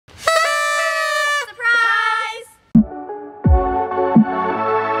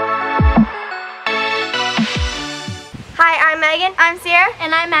Megan. I'm Ciera.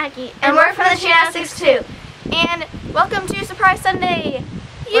 And I'm Maggie. And we're from the Gymnastics too. And welcome to Surprise Sunday,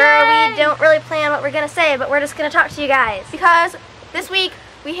 where we don't really plan what we're going to say, but we're just going to talk to you guys. Because this week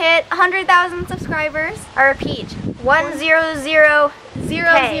we hit 100,000 subscribers. I repeat, 100,000,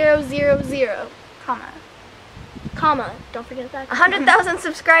 comma. Don't forget that. 100,000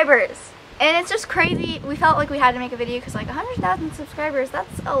 subscribers. And it's just crazy. We felt like we had to make a video because like 100,000 subscribers,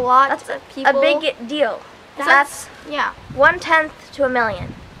 that's a lot of people. A big deal. That's yeah, 1/10 to a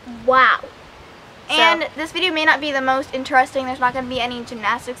million. Wow. And this video may not be the most interesting. There's not going to be any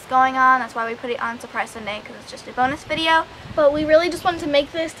gymnastics going on. That's why we put it on Surprise Sunday, because it's just a bonus video. But we really just wanted to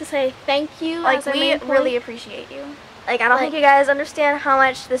make this to say thank you. Like, we really appreciate you. Like, I don't think you guys understand how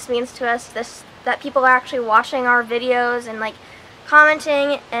much this means to us. That people are actually watching our videos and like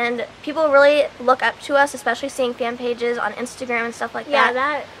commenting, and people really look up to us, especially seeing fan pages on Instagram and stuff like that.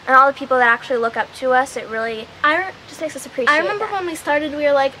 Yeah, and all the people that actually look up to us, it really just makes us appreciate. I remember when we started, we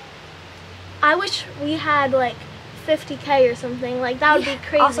were like, I wish we had like 50K or something. Like, that would be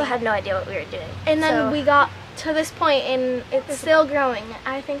crazy. Also had no idea what we were doing. And then we got to this point, and it's still growing.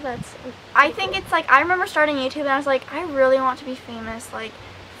 I think that's. I think it's like, I remember starting YouTube, and I was like, I really want to be famous, like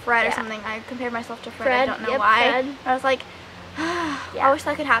Fred or something. I compared myself to Fred. I don't know why. Fred. I was like, I wish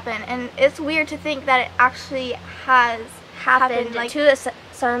that could happen. And it's weird to think that it actually has happened, like, to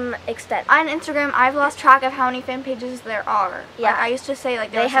some extent. On Instagram, I've lost track of how many fan pages there are. Yeah. Like, I used to say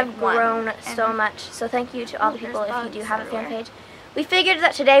like they have grown so much. So thank you to all the people if you do have a fan page. We figured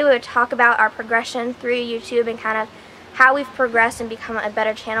that today we would talk about our progression through YouTube and kind of how we've progressed and become a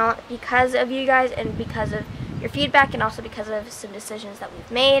better channel because of you guys and because of your feedback, and also because of some decisions that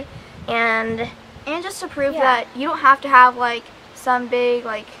we've made, and just to prove that you don't have to have like some big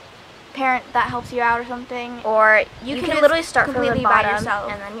like parent that helps you out or something, or you can literally start completely by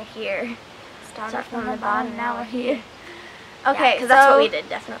yourself, and then you're here. Start from the bottom, now we're here. Okay, because that's what we did,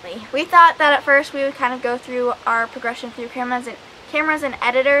 definitely. We thought that at first we would kind of go through our progression through cameras and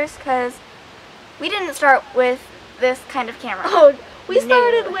editors, because we didn't start with this kind of camera. Oh, we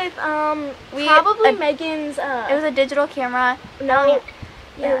started with probably Megan's. It was a digital camera. No,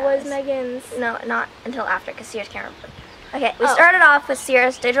 it was Megan's. No, not until after, because Ciera's camera broke. Okay, we started off with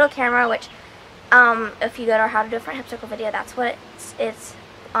Ciera's digital camera, which, if you go to our How to Do a Front Hip Circle video, that's what it's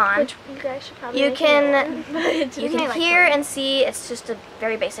on. Which you guys should probably you can hear and see. It's just a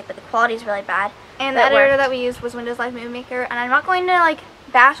very basic, but the quality is really bad. And the editor that we used was Windows Live Movie Maker, and I'm not going to like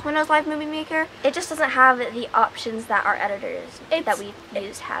bash Windows Live Movie Maker. It just doesn't have the options that our editors that we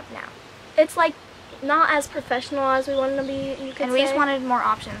use have now. It's like not as professional as we wanted to be, you could say. And we just wanted more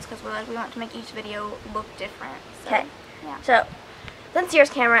options because we want to make each video look different. Okay. Yeah. So then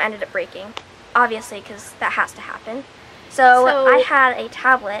Ciera's camera ended up breaking, obviously, because that has to happen. So I had a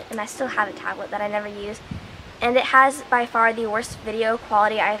tablet, and I still have a tablet that I never use, and it has by far the worst video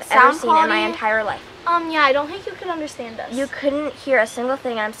quality I've ever seen in my entire life. Yeah, I don't think you could understand us. You couldn't hear a single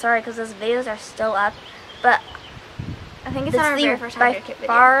thing, and I'm sorry because those videos are still up, but I think it's our very first by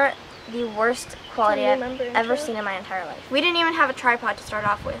far the worst quality I've ever seen in my entire life. We didn't even have a tripod to start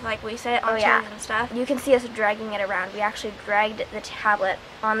off with. Like, we set it on chairs and stuff. You can see us dragging it around. We actually dragged the tablet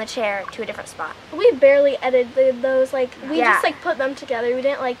on the chair to a different spot. We barely edited those. Like, we just like put them together. We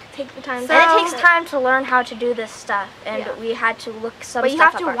didn't like take the time. And it takes time to learn how to do this stuff, and we had to look some stuff up ourselves. But you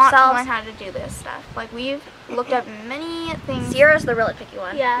have to want to learn how to do this stuff. Like, we've looked up many things. Ciera's the really picky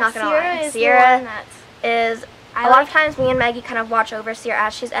one. Yeah, not gonna lie. Ciera is a lot of times me and Maggie kind of watch over Ciera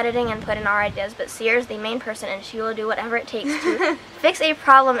as she's editing and put in our ideas, but Ciera's the main person, and she will do whatever it takes to fix a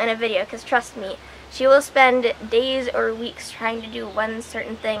problem in a video, because trust me, she will spend days or weeks trying to do one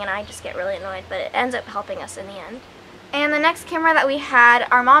certain thing, and I just get really annoyed, but it ends up helping us in the end. And the next camera that we had,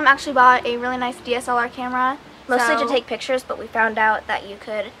 our mom actually bought a really nice DSLR camera. Mostly to take pictures, but we found out that you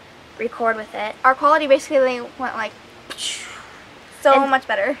could record with it. Our quality basically went like so much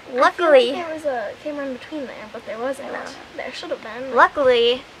better. Luckily, there was a camera in between there, but there wasn't. There should have been.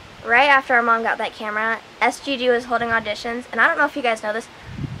 Luckily, right after our mom got that camera, SGG was holding auditions, and I don't know if you guys know this,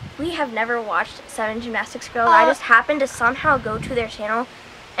 we have never watched 7 Gymnastics Girls. I just happened to somehow go to their channel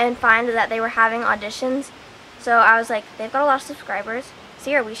and find that they were having auditions. So I was like, they've got a lot of subscribers.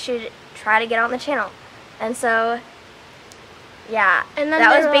 Ciera, we should try to get on the channel. And so, yeah, and then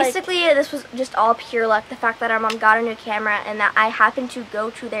that was basically, this was just all pure luck, the fact that our mom got a new camera and that I happened to go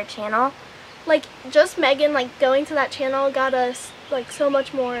to their channel. Like, just Megan, like, going to that channel got us, like, so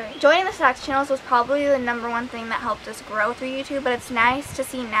much more. Joining the Stacks channels was probably the #1 thing that helped us grow through YouTube, but it's nice to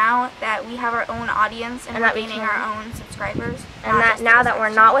see now that we have our own audience and we're gaining our own subscribers. And that now that we're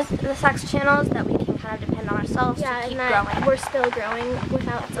not with the Stacks channels, that we can kind of depend on ourselves to keep growing. We're still growing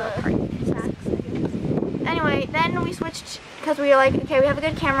without the Stacks. anyway, then we switched because we were like, okay, we have a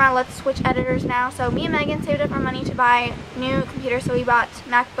good camera, let's switch editors now. So me and Megan saved up our money to buy new computers, so we bought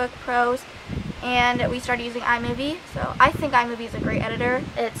MacBook Pros and we started using iMovie. So I think iMovie is a great editor.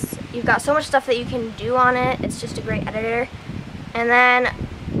 You've got so much stuff that you can do on it. It's just a great editor. And then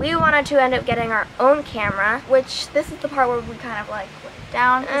we wanted to end up getting our own camera, which this is the part where we kind of like went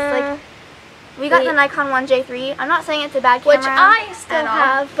down. Like, we got the Nikon 1J3. I'm not saying it's a bad camera, which I still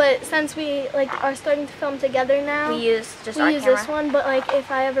have, but since we like are starting to film together now, we use our camera. This one. But like,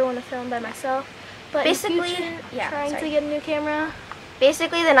 if I ever want to film by myself, but basically, trying to get a new camera.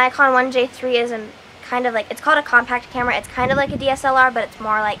 Basically, the Nikon 1J3 is kind of like, it's called a compact camera. It's kind of like a DSLR, but it's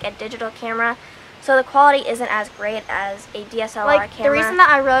more like a digital camera. So the quality isn't as great as a DSLR camera. The reason that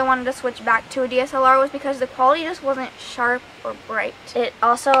I really wanted to switch back to a DSLR was because the quality just wasn't sharp or bright. It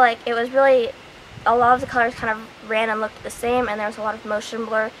also, like, it was really, a lot of the colors kind of ran and looked the same, and there was a lot of motion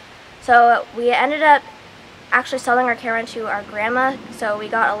blur. So we ended up actually selling our camera to our grandma, so we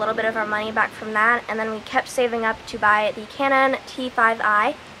got a little bit of our money back from that, and then we kept saving up to buy the Canon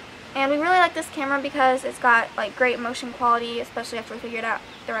T5i. And we really like this camera because it's got like great motion quality, especially after we figured out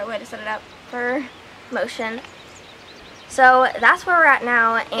the right way to set it up for motion. So that's where we're at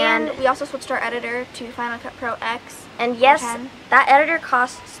now, and we also switched our editor to Final Cut Pro X. And yes, that editor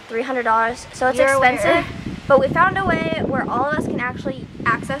costs $300, so it's expensive, but we found a way where all of us can actually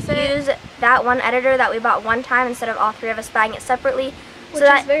use that one editor that we bought one time instead of all three of us buying it separately. So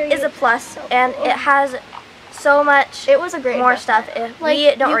that is a plus, and it has so much more stuff. Like,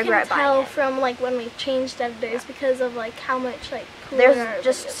 we don't regret buying it. You can tell from like when we changed editors because of like how much like there's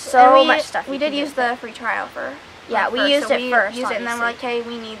just so much stuff. We did use the free trial for we used it first, and then we're like, hey,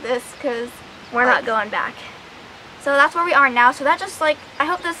 we need this because we're not going back. So that's where we are now. So that just like, I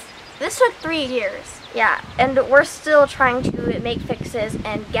hope this took 3 years. Yeah, and we're still trying to make fixes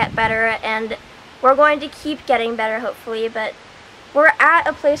and get better, and we're going to keep getting better hopefully, but we're at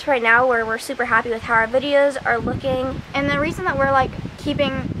a place right now where we're super happy with how our videos are looking. And the reason that we're like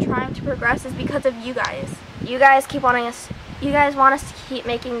trying to progress is because of you guys. You guys keep wanting us, you guys want us to keep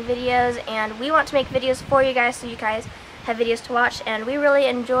making videos, and we want to make videos for you guys so you guys have videos to watch, and we really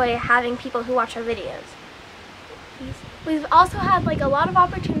enjoy having people who watch our videos. We've also had like a lot of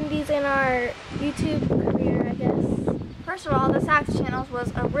opportunities in our YouTube career, I guess. First of all, the Sax channels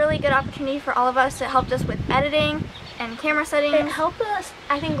was a really good opportunity for all of us. It helped us with editing and camera settings. It helped us,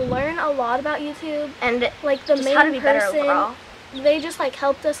 I think, learn a lot about YouTube, and like the main how to be better overall. They just like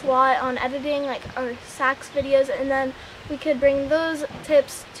helped us a lot on editing like our Sax videos, and then we could bring those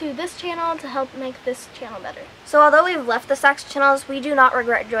tips to this channel to help make this channel better. So although we've left the Sax channels, we do not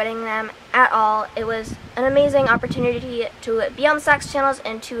regret joining them at all. It was an amazing opportunity to be on the Sax channels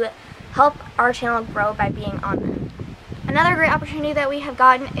and to help our channel grow by being on them. Another great opportunity that we have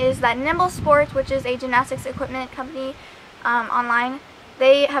gotten is that Nimble Sports, which is a gymnastics equipment company online,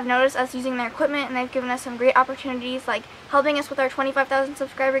 they have noticed us using their equipment, and they've given us some great opportunities, like helping us with our 25,000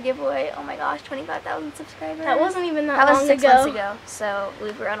 subscriber giveaway. Oh my gosh, 25,000 subscribers. That wasn't even that long ago. That was 6 months ago, so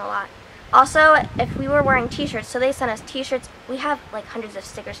we've grown a lot. Also, if we were wearing t-shirts, so they sent us t-shirts. We have like hundreds of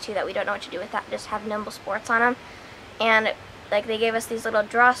stickers too that we don't know what to do with that, just have Nimble Sports on them. And like they gave us these little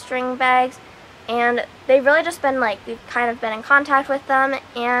drawstring bags, and they've really just been like, we've kind of been in contact with them,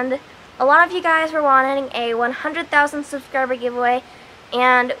 and a lot of you guys were wanting a 100,000 subscriber giveaway,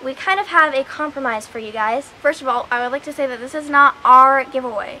 and we kind of have a compromise for you guys. First of all, I would like to say that this is not our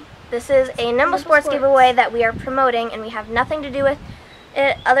giveaway. This is a Nimble Sports giveaway that we are promoting, and we have nothing to do with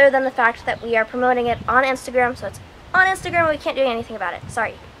it other than the fact that we are promoting it on Instagram, so it's on Instagram and we can't do anything about it.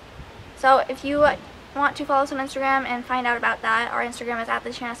 Sorry. So if you want to follow us on Instagram and find out about that, our Instagram is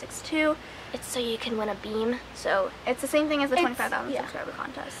 @thegymnastics2. It's so you can win a beam, so it's the same thing as the 25,000 subscriber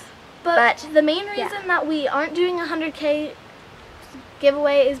contest. But the main reason that we aren't doing a 100K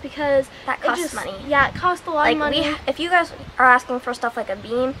giveaway is because that costs money. Yeah, it costs a lot of money. If you guys are asking for stuff like a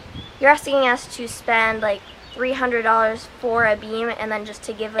beam, you're asking us to spend like $300 for a beam and then just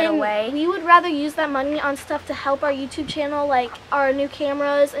to give it away. We would rather use that money on stuff to help our YouTube channel, like our new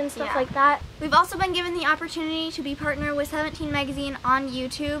cameras and stuff like that. We've also been given the opportunity to be partnered with 17 Magazine on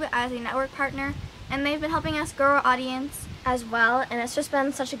YouTube as a network partner, and they've been helping us grow our audience as well, and it's just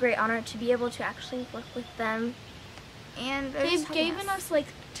been such a great honor to be able to actually work with them. And they've given us like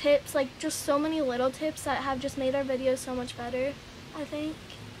tips, like just so many little tips that have just made our videos so much better, I think.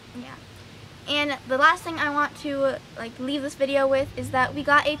 Yeah. And the last thing I want to leave this video with is that we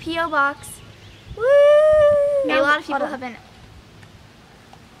got a P.O. box. Woo! A lot of people have been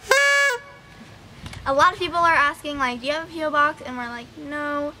a lot of people are asking, like, do you have a P.O. box? And we're like,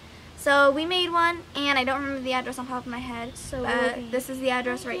 no. So we made one, and I don't remember the address on top of my head. So this is the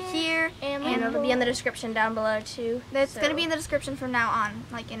address right here, and it'll be in the description down below too. It's going to be in the description from now on,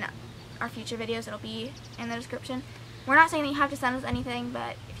 like in our future videos, it'll be in the description. We're not saying that you have to send us anything,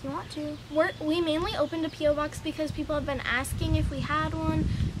 but if you want to. We mainly opened a P.O. box because people have been asking if we had one.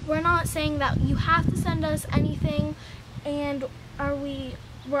 We're not saying that you have to send us anything, and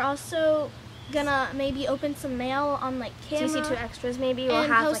we're also gonna maybe open some mail on like camera. CC2 extras maybe. We'll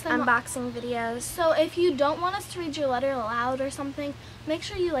have like unboxing videos. So if you don't want us to read your letter aloud or something, make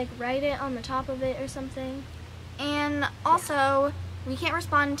sure you like write it on the top of it or something. And also, we can't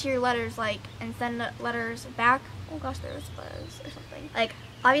respond to your letters like and send letters back. Oh gosh, there was buzz or something. Like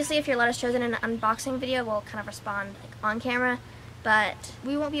obviously, if your letter's chosen in an unboxing video, we'll kind of respond like on camera, but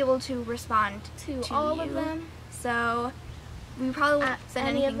we won't be able to respond to all of them. So we probably won't send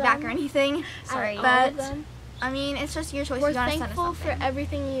anything back or anything. Sorry, but I mean, it's just your choice. We're thankful for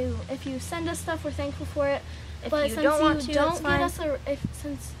everything if you send us stuff, we're thankful for it. But you since don't want to, don't get us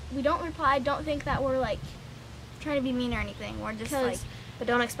since we don't reply, don't think that we're like trying to be mean or anything. We're just like, but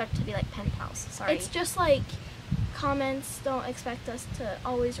don't expect to be like pen pals. Sorry. It's just like comments. Don't expect us to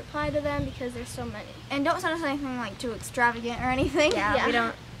always reply to them because there's so many. And don't send us anything like too extravagant or anything.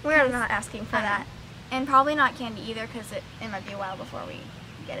 Yeah. We're not asking for that. And probably not candy either, because it might be a while before we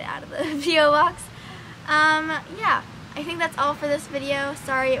get it out of the P.O. box. Yeah, I think that's all for this video.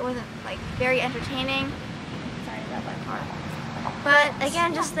 Sorry it wasn't like very entertaining. Sorry about that part. But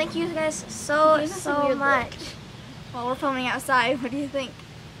again, just thank you guys so much. Well, we're filming outside. What do you think?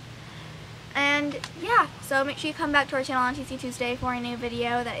 And yeah, so make sure you come back to our channel on TC Tuesday for a new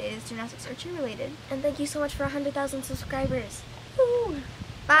video that is gymnastics or cheer related. And thank you so much for 100,000 subscribers. Woo.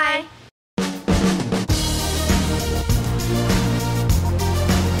 Bye.